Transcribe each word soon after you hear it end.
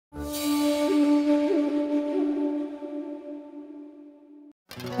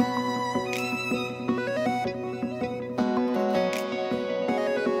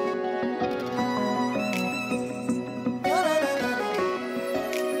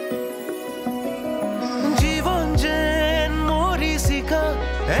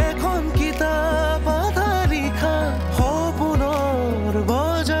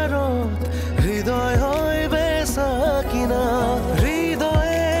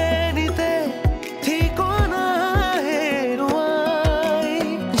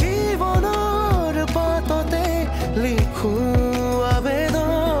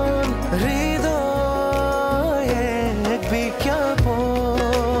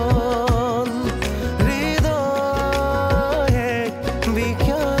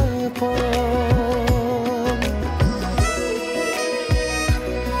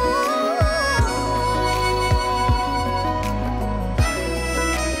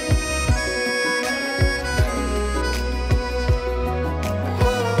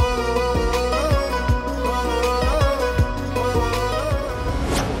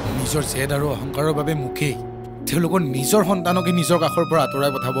নিজৰ জেদ আৰু অহংকাৰৰ বাবে মুখেই তেওঁলোকৰ নিজৰ সন্তানকে নিজৰ কাষৰ পৰা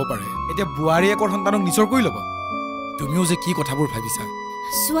আঁতৰাই পঠাব পাৰে এতিয়া বোৱাৰীয়েকৰ সন্তানক নিজৰ কৰি ল'ব তুমিও যে কি কথাবোৰ ভাবিছা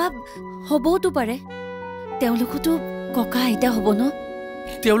চোৱা হ'বওতো পাৰে তেওঁলোকতো ককা আইতা হ'ব ন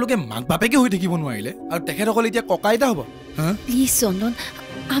তেওঁলোকে মাক বাপেকে হৈ থাকিব নোৱাৰিলে আৰু তেখেতসকল এতিয়া ককা আইতা হ'ব প্লিজ চন্দন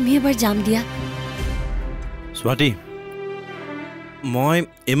আমি এবাৰ যাম দিয়া স্বাতী মই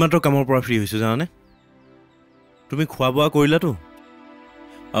এইমাত্ৰ কামৰ পৰা ফ্ৰী হৈছোঁ জানানে তুমি খোৱা বোৱা কৰিলাতো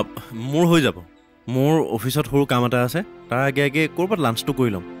মোৰ হৈ যাব মোৰ অফিচত সৰু কাম এটা আছে তাৰ আগে আগে ক'ৰবাত লাঞ্চটো কৰি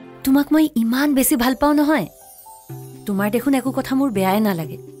ল'ম তোমাক মই ইমান বেছি ভাল পাওঁ নহয় তোমাৰ দেখোন একো কথা মোৰ বেয়াই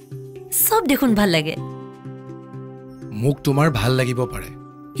নালাগে সব দেখোন ভাল লাগে মোক তোমাৰ ভাল লাগিব পাৰে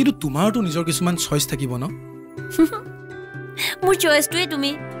কিন্তু তোমাৰতো নিজৰ কিছুমান চইচ থাকিব ন মোৰ চইচটোৱে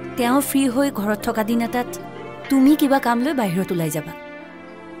তুমি তেওঁ ফ্ৰী হৈ ঘৰত থকা দিন এটাত তুমি কিবা কাম লৈ বাহিৰত ওলাই যাবা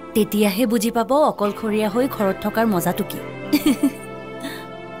তেতিয়াহে বুজি পাব অকলশৰীয়া হৈ ঘৰত থকাৰ মজাটো কি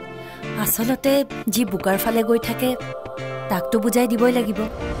আচলতে যি বুকাৰ ফালে গৈ থাকে তাকতো বুজাই দিবই লাগিব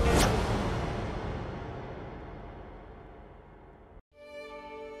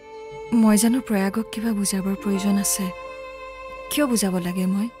মই জানো প্ৰয়াগক কিবা বুজাবৰ প্ৰয়োজন আছে কিয় বুজাব লাগে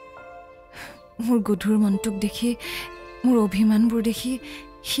মই মোৰ গধুৰ মনটোক দেখি মোৰ অভিমানবোৰ দেখি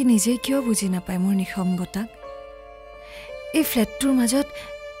সি নিজে কিয় বুজি নাপায় মোৰ নিসংগতাক এই ফ্লেটটোৰ মাজত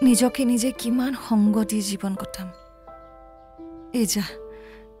নিজকে নিজে কিমান সংগ দি জীৱন কটাম এই যা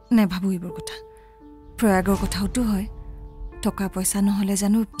নেভাবো এইবোৰ কথা প্ৰয়াগৰ কথাওতো হয় টকা পইচা নহ'লে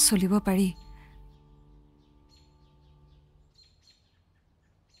জানো চলিব পাৰি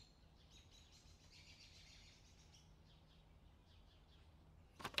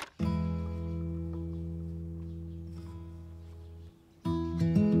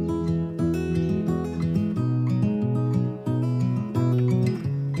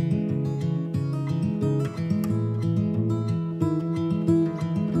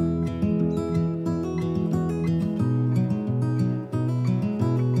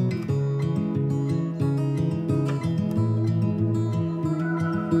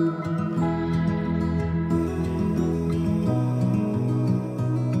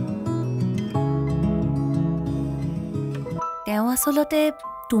আচলতে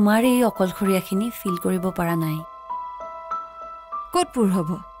তোমাৰ এই অকলশৰীয়াখিনি ফিল কৰিব পৰা নাই ক'ত পুৰ হ'ব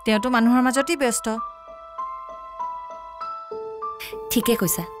তেওঁতো মানুহৰ মাজতেই ব্যস্ত ঠিকে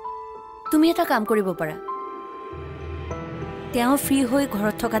কৈছা তুমি এটা কাম কৰিব পাৰা তেওঁ ফ্ৰী হৈ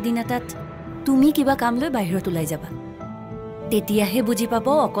ঘৰত থকা দিন এটাত তুমি কিবা কাম লৈ বাহিৰত ওলাই যাবা তেতিয়াহে বুজি পাব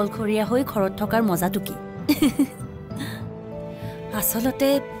অকলশৰীয়া হৈ ঘৰত থকাৰ মজাটো কি আচলতে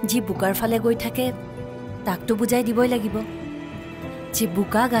যি বুকাৰ ফালে গৈ থাকে তাকতো বুজাই দিবই লাগিব যে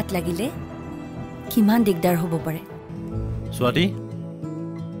বুকা গাত লাগিলে কিমান দিগদাৰ হ'ব পাৰে স্বাতী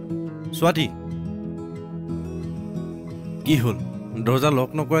স্বাতী কি হ'ল দৰজা লক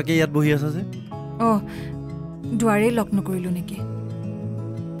নকৰাকৈ ইয়াত বহি আছা যে দুৱাৰেই লক নকৰিলোঁ নেকি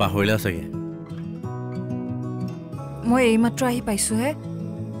পাহৰিলা চাগে মই এইমাত্ৰ আহি পাইছোঁহে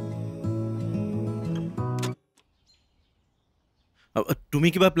তুমি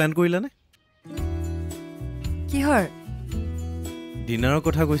কিবা প্লেন কৰিলানে কিহৰ ডিনাৰৰ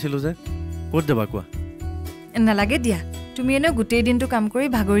কথা কৈছিলোঁ যে ক'ত যাবা কোৱা নালাগে দিয়া তুমি এনেও গোটেই দিনটো কাম কৰি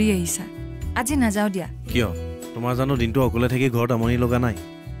ভাগৰি আহিছা আজি নাযাওঁ দিয়া কিয় তোমাৰ জানো দিনটো অকলে থাকি ঘৰত আমনি লগা নাই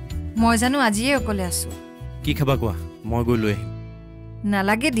মই জানো আজিয়ে অকলে আছোঁ কি খাবা কোৱা মই গৈ লৈ আহিম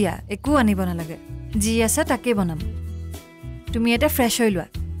নালাগে দিয়া একো আনিব নালাগে যি আছে তাকেই বনাম তুমি এটা ফ্ৰেছ হৈ লোৱা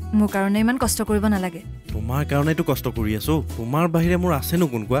মোৰ কাৰণে ইমান কষ্ট কৰিব নালাগে তোমাৰ কাৰণেতো কষ্ট কৰি আছোঁ তোমাৰ বাহিৰে মোৰ আছেনো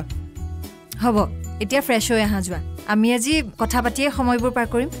কোন কোৱা হ'ব এতিয়া ফ্ৰেছ হৈ আহা যোৱা আমি আজি কথা পাতিয়ে সময়বোৰ পাৰ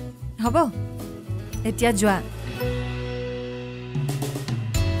কৰিম হ'ব এতিয়া যোৱা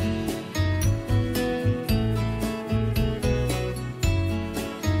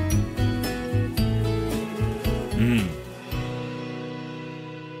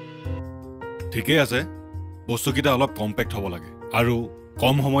ঠিকেই আছে বস্তুকেইটা অলপ কম্পেক্ট হ'ব লাগে আৰু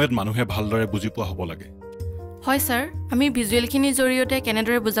কম সময়ত মানুহে ভালদৰে বুজি পোৱা হ'ব লাগে হয় স্যাৰ আমি ভিজুৱেলখিনিৰ জৰিয়তে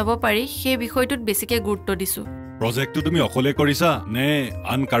কেনেদৰে বুজাব পাৰি সেই বিষয়টোত বেছিকৈ গুৰুত্ব দিছোঁ প্ৰজেক্টটো তুমি অকলে কৰিছা নে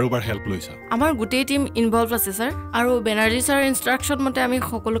আন কাৰোবাৰ হেল্প লৈছা আমাৰ গোটেই টিম ইনভলভ আছে স্যাৰ আৰু বেনাৰ্জী ছাৰৰ ইনষ্ট্ৰাকশ্যন মতে আমি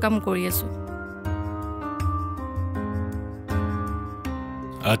সকলো কাম কৰি আছোঁ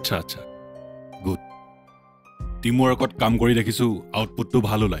আচ্ছা আচ্ছা গুড টিমৱৰ্কত কাম কৰি দেখিছোঁ আউটপুটটো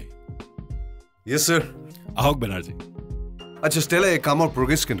ভাল ওলায় Yes, sir. আহক বেনাৰ্জী আচ্ছা ষ্টেলা এই কামৰ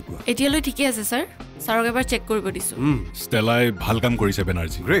প্ৰগ্ৰেছ কেনেকুৱা এতিয়ালৈ ঠিকে আছে স্যাৰ ছাৰক এবাৰ চেক কৰিব দিছোঁ ষ্টেলাই ভাল কাম কৰিছে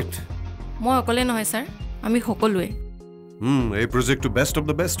বেনাৰ্জী গ্ৰেট মই অকলে নহয় স্যাৰ আমি সকলোৱে এই প্ৰজেক্টটো বেষ্ট অফ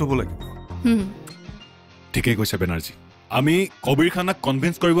দ্য বেষ্ট হ'ব লাগিব ঠিকেই কৈছে বেনাৰ্জী আমি কবিৰ খানাক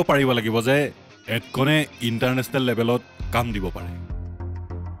কনভিন্স কৰিব পাৰিব লাগিব যে এডকনে ইণ্টাৰনেশ্যনেল লেভেলত কাম দিব পাৰে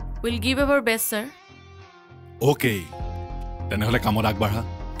will give hour best sir okay তেনেহ'লে কামত আগবাঢ়া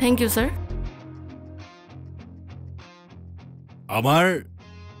থেংক ইউ ছাৰ আমাৰ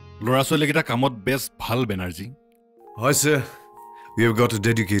ল'ৰা ছোৱালীকেইটা কামত বেষ্ট ভাল বেনাৰ্জী হয় sir we have got a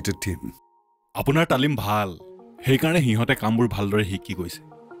dedicated team আপোনাৰ তালিম ভাল সেইকাৰণে সিহঁতে কামবোৰ ভালদৰে শিকি গৈছে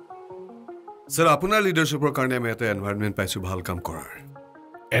ছাৰ আপোনাৰ লিডাৰশ্বিপৰ কাৰণে আমি এটা এনভাইৰনমেণ্ট পাইছোঁ ভাল কাম কৰাৰ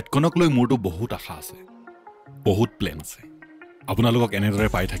এডকনক লৈ মোৰতো বহুত আশা আছে বহুত প্লেন আছে আপোনালোকক এনেদৰে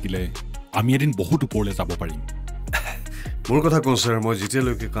পাই থাকিলে আমি এদিন বহুত ওপৰলৈ যাব পাৰিম মোৰ কথা কওঁ ছাৰ মই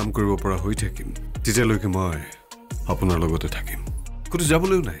যেতিয়ালৈকে কাম কৰিব পৰা হৈ থাকিম তেতিয়ালৈকে মই আপোনাৰ লগতে থাকিম ক'তো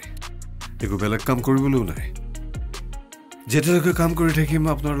যাবলৈও নাই একো বেলেগ কাম কৰিবলৈও নাই যেতিয়ালৈকে কাম কৰি থাকিম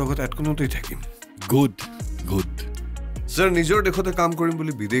আপোনাৰ লগত এডকনতেই থাকিম গুড গুড ছাৰ নিজৰ দেশতে কাম কৰিম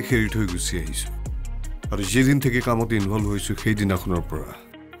বুলি বিদেশ এৰি থৈ গুচি আহিছোঁ আৰু যেদিন থেকে কামত ইনভলভ হৈছোঁ সেইদিনাখনৰ পৰা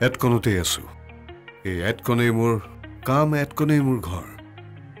এডকনতেই আছোঁ এই এডকনেই মোৰ কাম এডকনেই মোৰ ঘৰ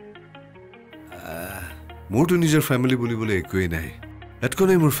মোৰতো নিজৰ ফেমিলি বুলিবলৈ একোৱেই নাই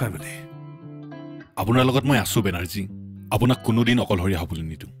এডকনেই মোৰ ফেমিলি আপোনাৰ লগত মই আছোঁ বেনাৰ্জী আপোনাক কোনোদিন অকলশৰীয়া হ'বলৈ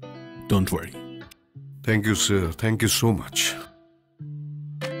নিদিওঁ don't worry thank U sir thank you so' much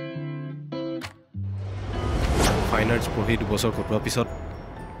fine arts পঢ়ি 2 বছৰ কটোৱাৰ পিছত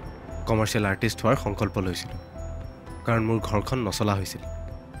কমাৰ্চিয়েল আৰ্টিষ্ট হোৱাৰ সংকল্প লৈছিলোঁ কাৰণ মোৰ ঘৰখন নচলা হৈছিল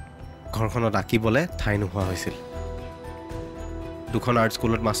ঘৰখনত আঁকিবলৈ ঠাই নোহোৱা হৈছিল 2খন আৰ্ট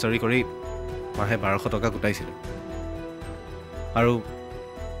স্কুলত মাষ্টাৰী কৰি মাহে 1200 টকা গোটাইছিলোঁ আৰু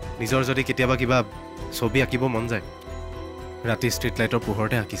নিজৰ যদি কেতিয়াবা কিবা ছবি আঁকিব মন যায় ৰাতি ষ্ট্ৰীট লাইটৰ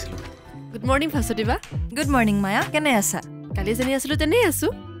পোহৰতে আঁকিছিলোঁ গুড মৰ্ণিং ভাস্বতীবা গুড মৰ্ণিং মায়া কেনে আছা কালি যেনে আছিলোঁ তেনেই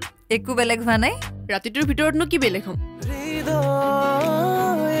আছোঁ একো বেলেগ হোৱা নাই ৰাতিটোৰ ভিতৰতনো কি বেলেগ হ'ম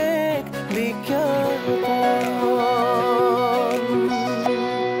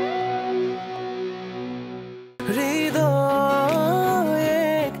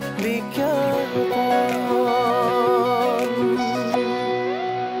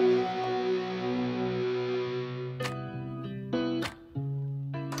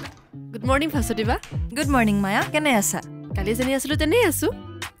গুড মৰ্ণিং ভাস্বতীবা গুড মৰ্ণিং মায়া কেনে আছা কালি যেনে আছিলোঁ তেনেই আছোঁ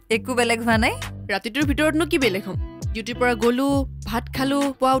একো বেলেগ হোৱা নাই ৰাতিটোৰ ভিতৰতনো কি বেলেগ হ'ম ডিউটিৰ পৰা গ'লোঁ ভাত খালোঁ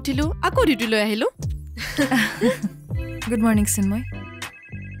পুৱা উঠিলোঁ আকৌ ডিউটিলৈ আহিলোঁ গুড মৰ্ণিং চিন্ময়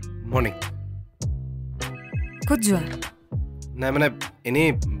মৰ্ণিং ক'ত যোৱা নাই মানে এনেই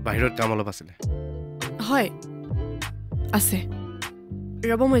বাহিৰত কাম অলপ আছিলে হয় আছে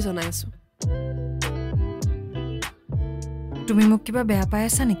ৰ'ব মই জনাই আছোঁ তুমি মোক কিবা বেয়া পাই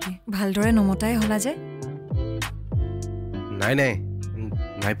আছা নেকি ভালদৰে নমতাই হ'লা যে নাই নাই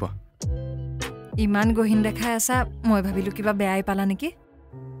নাই পোৱা ইমান গহীন দেখাই আছা মই ভাবিলোঁ কিবা বেয়াই পালা নেকি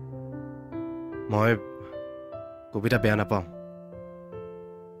মই কবিতা বেয়া নাপাওঁ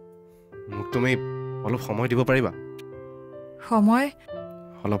মোক তুমি অলপ সময় দিব পাৰিবা সময়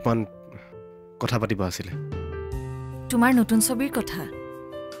অলপমান কথা পাতিব আছিলে তোমাৰ নতুন ছবিৰ কথা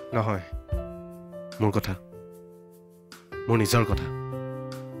নহয় মোৰ কথা মোৰ নিজৰ কথা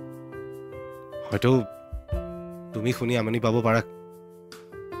হয়তো তুমি শুনি আমনি পাব পাৰা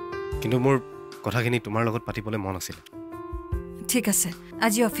কিন্তু মোৰ কথাখিনি তোমাৰ লগত পাতিবলৈ মন আছিল ঠিক আছে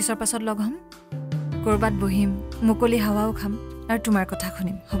আজি অফিচৰ পাছত লগ হ'ম ক'ৰবাত বহিম মুকলি হাৱাও খাম আৰু তোমাৰ কথা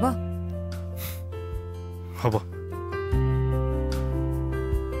শুনিম হ'ব হ'ব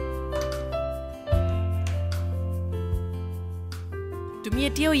তুমি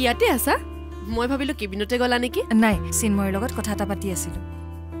এতিয়াও ইয়াতে আছা মই ভাবিলোঁ কেবিনতে গ'লা নেকি নাই চিন্ময়ৰ লগত কথা এটা পাতি আছিলোঁ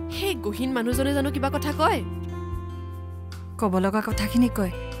সেই গহীন মানুহজনে জানো কিবা কথা কয় ক'ব লগা কথাখিনি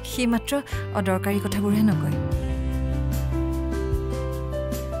কয় সি মাত্ৰ অদৰকাৰী কথাবোৰহে নকয়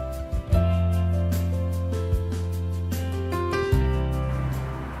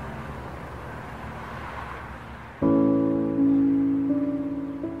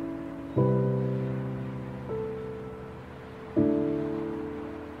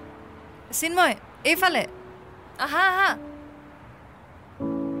চিন্ময় এইফালে আহা আহা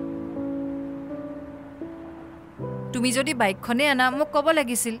তুমি যদি বাইকখনেই আনা মোক ক'ব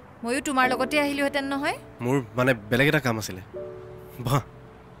লাগিছিল ময়ো তোমাৰ লগতে আহিলোহেঁতেন নহয় মোৰ মানে বেলেগ এটা কাম আছিলে বহা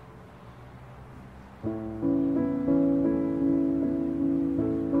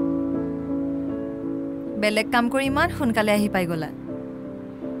বেলেগ কাম কৰি ইমান সোনকালে আহি পাই গ'লা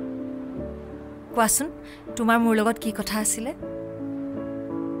কোৱাচোন তোমাৰ মোৰ লগত কি কথা আছিলে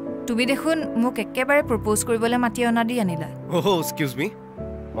তুমি দেখোন মোক একেবাৰে প্ৰপ'জ কৰিবলৈ মাতি অনা দি আনিলা অহ এক্সকিউজ মি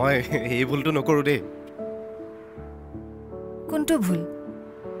মই এই ভুলটো নকৰোঁ দেই কোনটো ভুল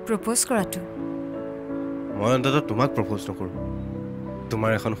প্ৰপ'জ কৰাটো মই অন্ততঃ তোমাক প্ৰপ'জ নকৰোঁ তোমাৰ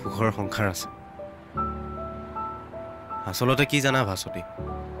এখন সুখৰ সংসাৰ আছে আচলতে কি জানা ভাস্বতী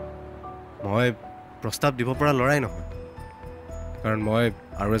মই প্ৰস্তাৱ দিব পৰা ল'ৰাই নহয় কাৰণ মই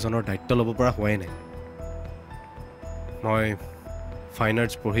আৰু এজনৰ দায়িত্ব ল'ব পৰা হোৱাই নাই মই ফাইন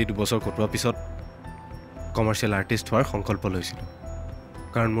আৰ্টছ পঢ়ি 2 বছৰ কটোৱাৰ পিছত কমাৰ্চিয়েল আৰ্টিষ্ট হোৱাৰ সংকল্প লৈছিলোঁ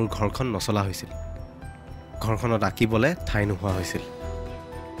কাৰণ মোৰ ঘৰখন নচলা হৈছিল ঘৰখনত আঁকিবলৈ ঠাই নোহোৱা হৈছিল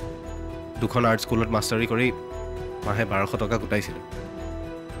 2খন আৰ্ট স্কুলত মাষ্টাৰী কৰি মাহে 1200 টকা গোটাইছিলোঁ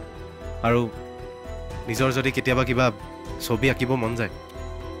আৰু নিজৰ যদি কেতিয়াবা কিবা ছবি আঁকিব মন যায়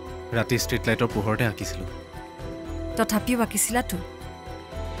ৰাতি ষ্ট্ৰীট লাইটৰ পোহৰতে আঁকিছিলোঁ তথাপিও আঁকিছিলাতো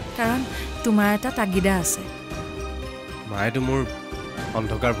কাৰণ তোমাৰ এটা তাগিদা আছে মায়েতো মোৰ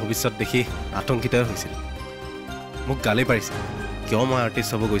অন্ধকাৰ ভৱিষ্যত দেখি আতংকিত হৈছিল মোক গালি পাৰিছিল কিয় মই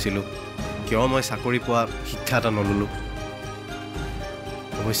আৰ্টিষ্ট হ'ব গৈছিলোঁ কিয় মই চাকৰি পোৱা শিক্ষা এটা নল'লোঁ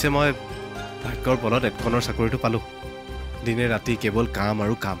অৱশ্যে মই ভাগ্যৰ বলত এডখনৰ চাকৰিটো পালোঁ দিনে ৰাতি কেৱল কাম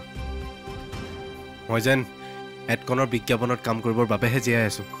আৰু কাম মই যেন এডখনৰ বিজ্ঞাপনত কাম কৰিবৰ বাবেহে জীয়াই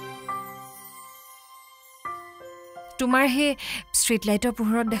আছোঁ তোমাৰ সেই ষ্ট্ৰীট লাইটৰ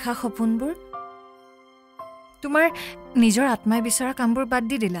পোহৰত দেখা সপোনবোৰ তোমাৰ নিজৰ আত্মাই বিচৰা কামবোৰ বাদ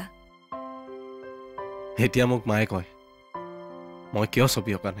দি দিলা এতিয়া মোক মায়ে কয় মই কিয়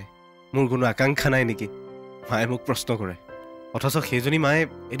ছবি অঁকা নাই মোৰ কোনো আকাংক্ষা নাই নেকি মায়ে মোক প্ৰশ্ন কৰে অথচ সেইজনী মায়ে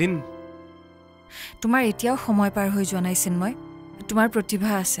এদিন তোমাৰ এতিয়াও সময় পাৰ হৈ যোৱা নাই চিন্ময় তোমাৰ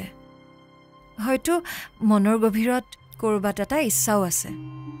প্ৰতিভা আছে হয়তো মনৰ গভীৰত ক'ৰবাত এটা ইচ্ছাও আছে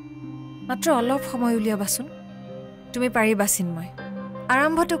মাত্ৰ অলপ সময় উলিয়াবাচোন তুমি পাৰিবা চিন্ময়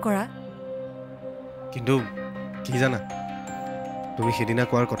আৰম্ভটো কৰা কিন্তু কি জানা তুমি সেইদিনা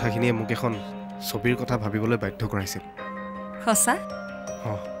কোৱাৰ কথাখিনিয়ে মোক এখন ছবিৰ কথা ভাবিবলৈ বাধ্য কৰাইছিল সঁচা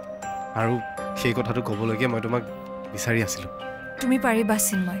আৰু সেই কথাটো ক'বলৈকে মই তোমাক বিচাৰি আছিলোঁ তুমি পাৰিবা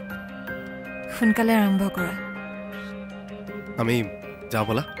চিন্ময় সোনকালে আৰম্ভ কৰা আমি যাওঁ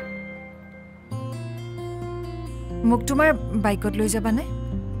ব'লা মোক তোমাৰ বাইকত লৈ যাবানে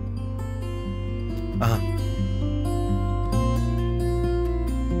আহা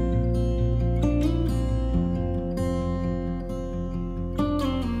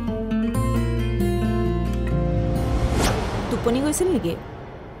টোপনি গৈছিল নেকি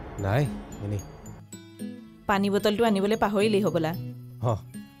নাই এনেই পানী বটলটো আনিবলৈ পাহৰিলি হ'বলা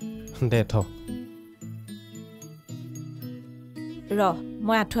দে থ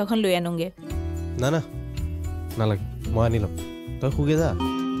মই আঁঠুৱাখন লৈ আনোগে না নালাগে মই আনি ল'ম তই শুগে যা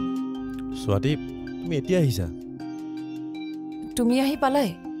স্বাতী তুমি এতিয়া আহিছা তুমি আহি পালাই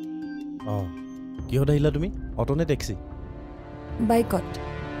কিহত আহিলা তুমি অটো নে টেক্সি বাইকত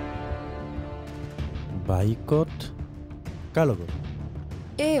কাৰ লগত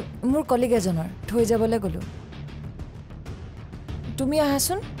এই মোৰ কলিগ এজনৰ থৈ যাবলৈ গ'লো তুমি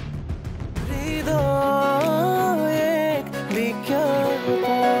আহাচোন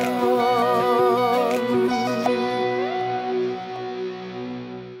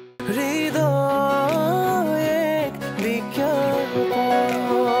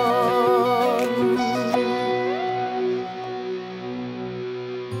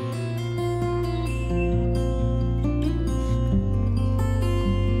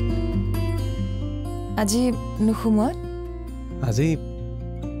আজি নুসুমত আজি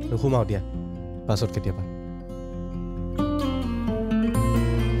নুসুমাও দিয়া পাছত কেতিয়াবা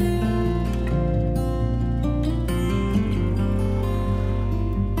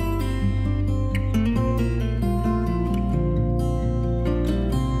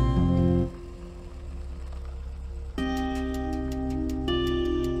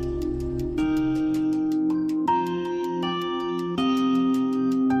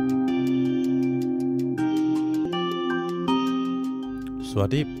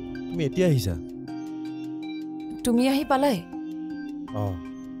স্বাতী তুমি এতিয়া আহিছা তুমি আহি পালাই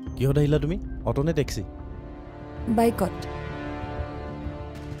কিহত আহিলা তুমি অটো নে টেক্সি বাইকত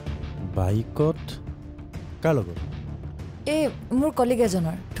কাৰ লগত এই মোৰ কলিগ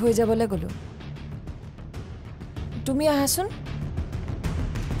এজনৰ থৈ যাবলৈ গ'লো তুমি আহাচোন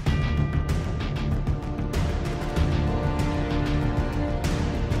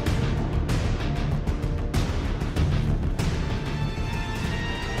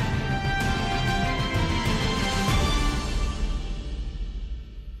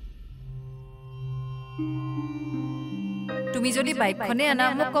তুমি যদি বাইকখনে আনা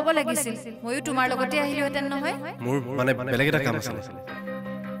মোক ক'ব লাগিছিল ময়ো তোমাৰ লগতে আহিলোহেঁতেন নহয় মোৰ মানে বেলেগ এটা কাম আছিল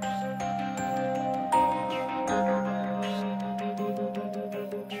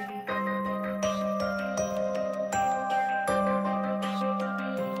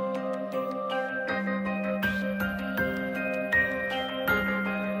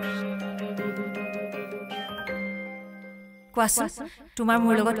কোৱাচোন তোমাৰ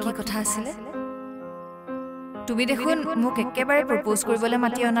মোৰ লগত কি কথা আছিলে তুমি দেখোন মোক একেবাৰে প্ৰপ'জ কৰিবলৈ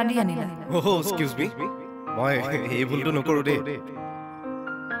মাতি অনা দি আনিলা এক্সকিউজ মি মই এই ভুলটো নকৰোঁ দেই।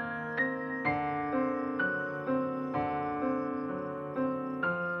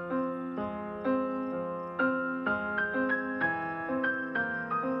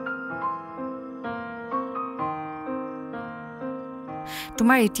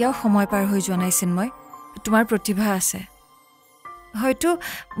 তোমাৰ এতিয়াও সময় পাৰ হৈ যোৱা নাই চিন্ময়। তোমাৰ প্ৰতিভা আছে, হয়তো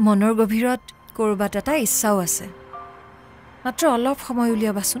মনৰ গভীৰত ক'ৰবাত এটা ইচ্ছাও আছে। মাত্ৰ অলপ সময়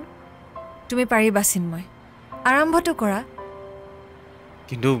উলিয়াবাচোন, তুমি পাৰিবা চিন্ময়। আৰম্ভটো কৰা।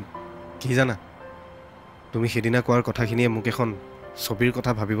 কিন্তু কি জানা, তুমি সেইদিনা কোৱাৰ কথাখিনিয়ে মোক এখন ছবিৰ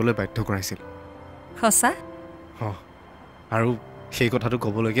কথা ভাবিবলৈ বাধ্য কৰাইছিল। সঁচা? আৰু সেই কথাটো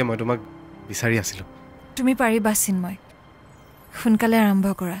ক'বলৈকে মই তোমাক বিচাৰি আছিলোঁ। তুমি পাৰিবা চিন্ময়, সোনকালে আৰম্ভ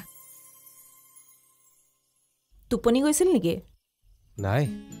কৰা। টোপনি গৈছিল নেকি? নাই,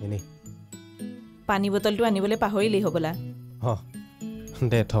 এনেই। পানী বটলটো আনিবলৈ পাহৰিলি হ'বলা।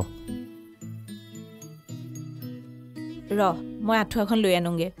 দে থ। মই আঁঠুৱাখন লৈ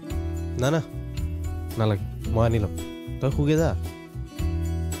আনোগে। না নালাগে, মই আনি ল'ম। তই শুগে যা।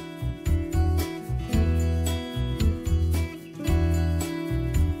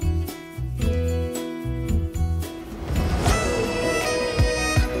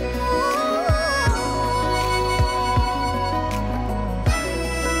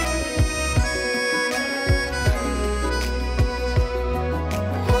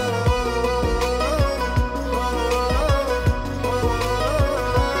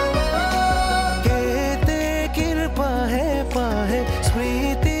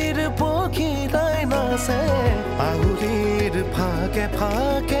 আঙুলিৰ ফাকে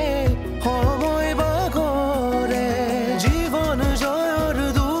ফাকে সময় বাগৰে জীৱন জয়ৰ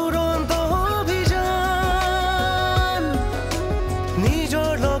দুৰন্ত অভিযান,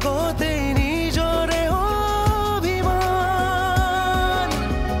 নিজৰ লগতে নিজৰে অভিমান,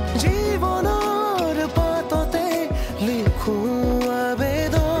 জীৱনৰ পাততে লিখো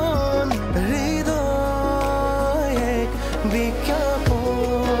আবেদন, হৃদয় এক বিজ্ঞাপন।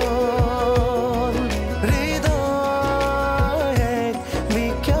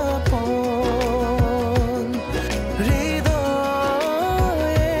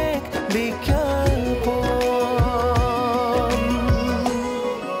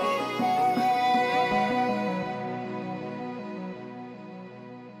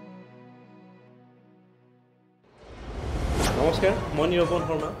 নমস্কাৰ, মই নিৰূপণ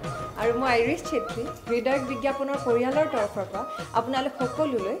শৰ্মা আৰু মই আইৰিছ ছেত্ৰী। হৃদয় বিজ্ঞাপনৰ পৰিয়ালৰ তৰফৰ পৰা আপোনালোক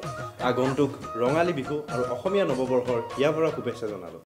সকলোলৈ আগন্তুক ৰঙালী বিহু আৰু অসমীয়া নৱবৰ্ষৰ ইয়াৰ পৰা শুভেচ্ছা জনালোঁ।